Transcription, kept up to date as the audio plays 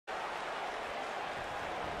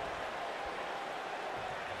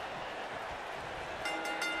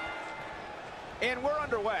And we're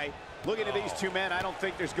underway. Looking at these two men, I don't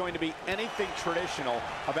think there's going to be anything traditional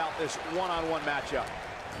about this one-on-one matchup.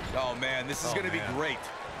 Oh, man, this is going to be great.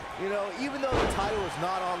 You know, even though the title is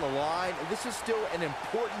not on the line, this is still an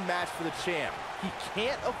important match for the champ. He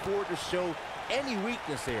can't afford to show any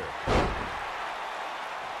weakness here.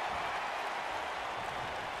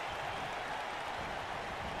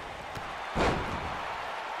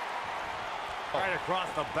 Right across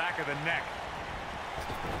the back of the neck.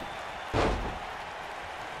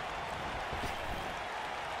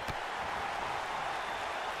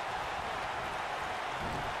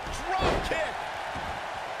 Drop kick.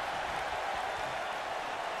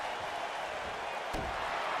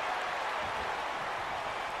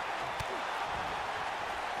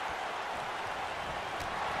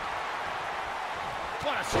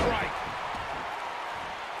 What a strike.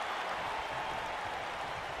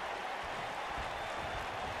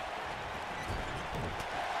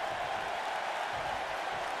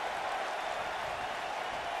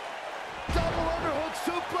 Double underhook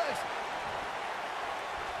suplex.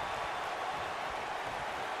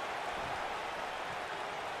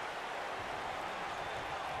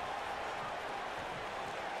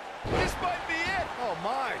 This might be it. Oh,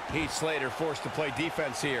 my. Heath Slater forced to play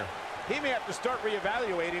defense here. He may have to start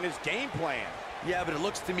reevaluating his game plan. Yeah, but it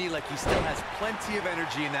looks to me like he still has plenty of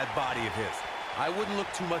energy in that body of his. I wouldn't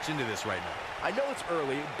look too much into this right now. I know it's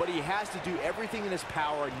early, but he has to do everything in his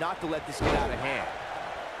power not to let this get out of hand.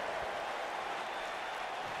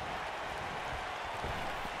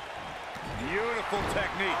 Beautiful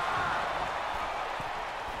technique.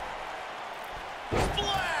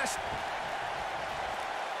 Splash!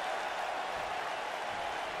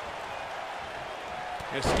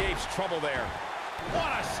 Escapes trouble there.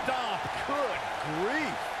 What a stomp. Good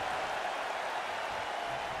grief.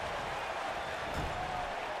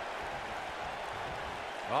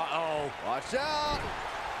 Uh-oh. Watch out.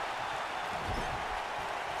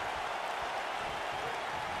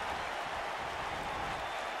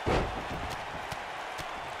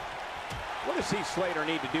 What does Heath Slater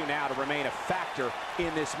need to do now to remain a factor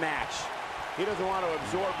in this match? He doesn't want to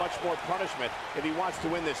absorb much more punishment if he wants to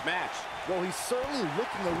win this match. Well, he's certainly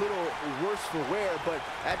looking a little worse for wear, but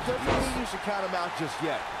that doesn't mean you should count him out just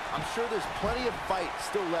yet. I'm sure there's plenty of fight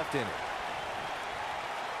still left in it.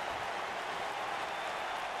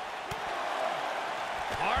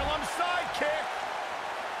 Harlem sidekick.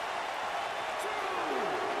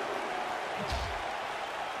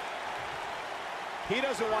 He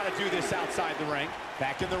doesn't want to do this outside the ring.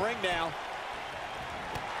 Back in the ring now.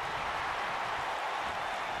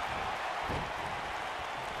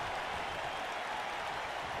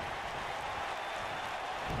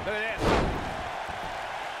 Look at this.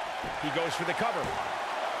 He goes for the cover.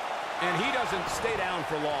 And he doesn't stay down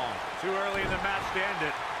for long. Too early in the match to end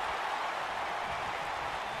it.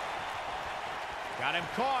 Got him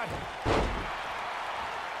caught.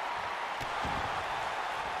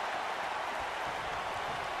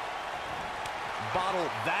 Bottle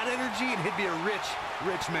that energy and he'd be a rich,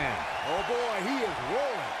 rich man. Oh, boy, he is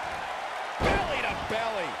rolling. Belly to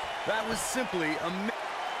belly. That was simply a...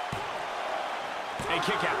 Hey,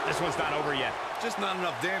 kick out. This one's not over yet. Just not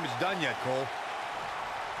enough damage done yet, Cole.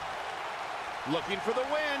 Looking for the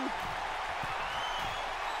win.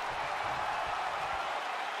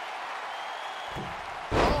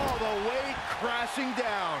 Oh, the weight crashing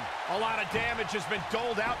down. A lot of damage has been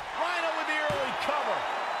doled out. Rhyno with the early cover.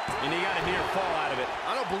 And he got a near fall out of it.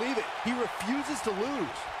 I don't believe it. He refuses to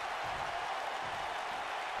lose.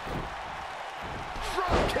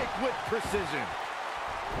 Drop kick with precision.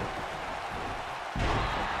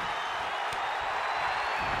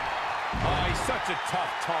 Oh, he's such a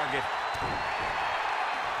tough target.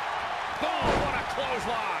 Oh, what a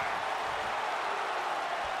clothesline.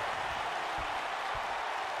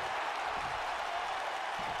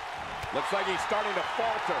 Looks like he's starting to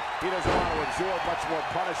falter. He doesn't want to absorb much more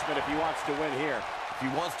punishment if he wants to win here. If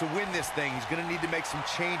he wants to win this thing, he's going to need to make some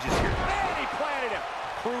changes here. And he planted him.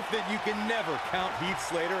 Proof that you can never count Heath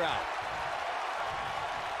Slater out.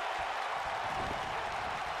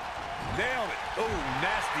 Nailed it. Oh,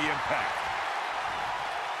 nasty impact.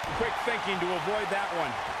 Quick thinking to avoid that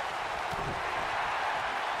one.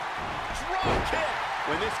 Drop kick.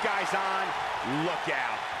 When this guy's on, look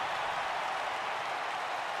out.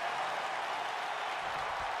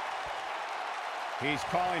 He's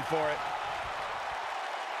calling for it.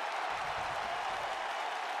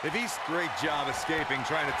 If he's great job escaping,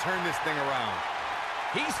 trying to turn this thing around.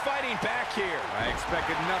 He's fighting back here. I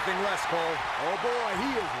expected nothing less, Cole. Oh, boy,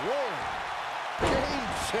 he is rolling.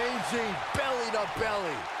 Game-changing belly to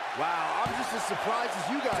belly. Wow, I'm just as surprised as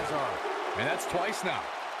you guys are. And that's twice now.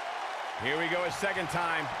 Here we go a second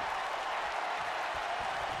time.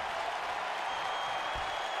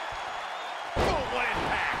 Oh, what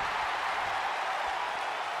impact!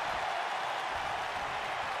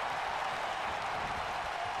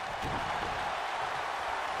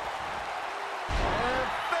 And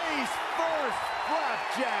face first,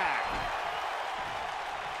 flapjack.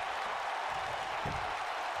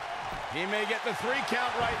 He may get the 3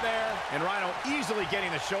 count right there. And Rhyno easily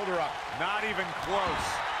getting the shoulder up. Not even close.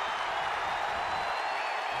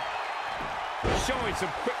 Showing some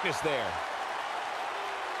quickness there.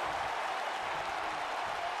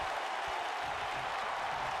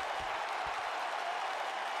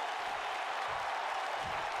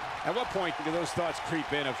 At what point do those thoughts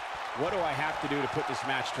creep in of, what do I have to do to put this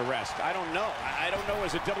match to rest? I don't know. I don't know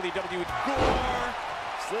as a WWE... Gore.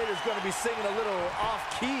 Slater's going to be singing a little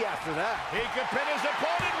off-key after that. He could pin his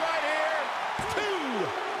opponent right here. 2,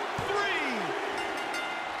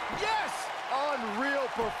 3. Yes! Unreal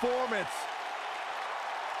performance.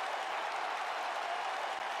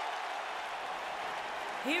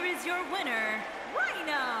 Here is your winner,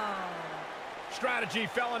 Rhyno. Strategy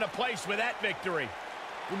fell into place with that victory.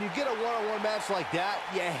 When you get a one-on-one match like that,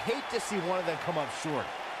 you hate to see one of them come up short.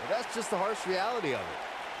 But that's just the harsh reality of it.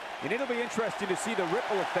 And it'll be interesting to see the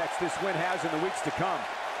ripple effects this win has in the weeks to come.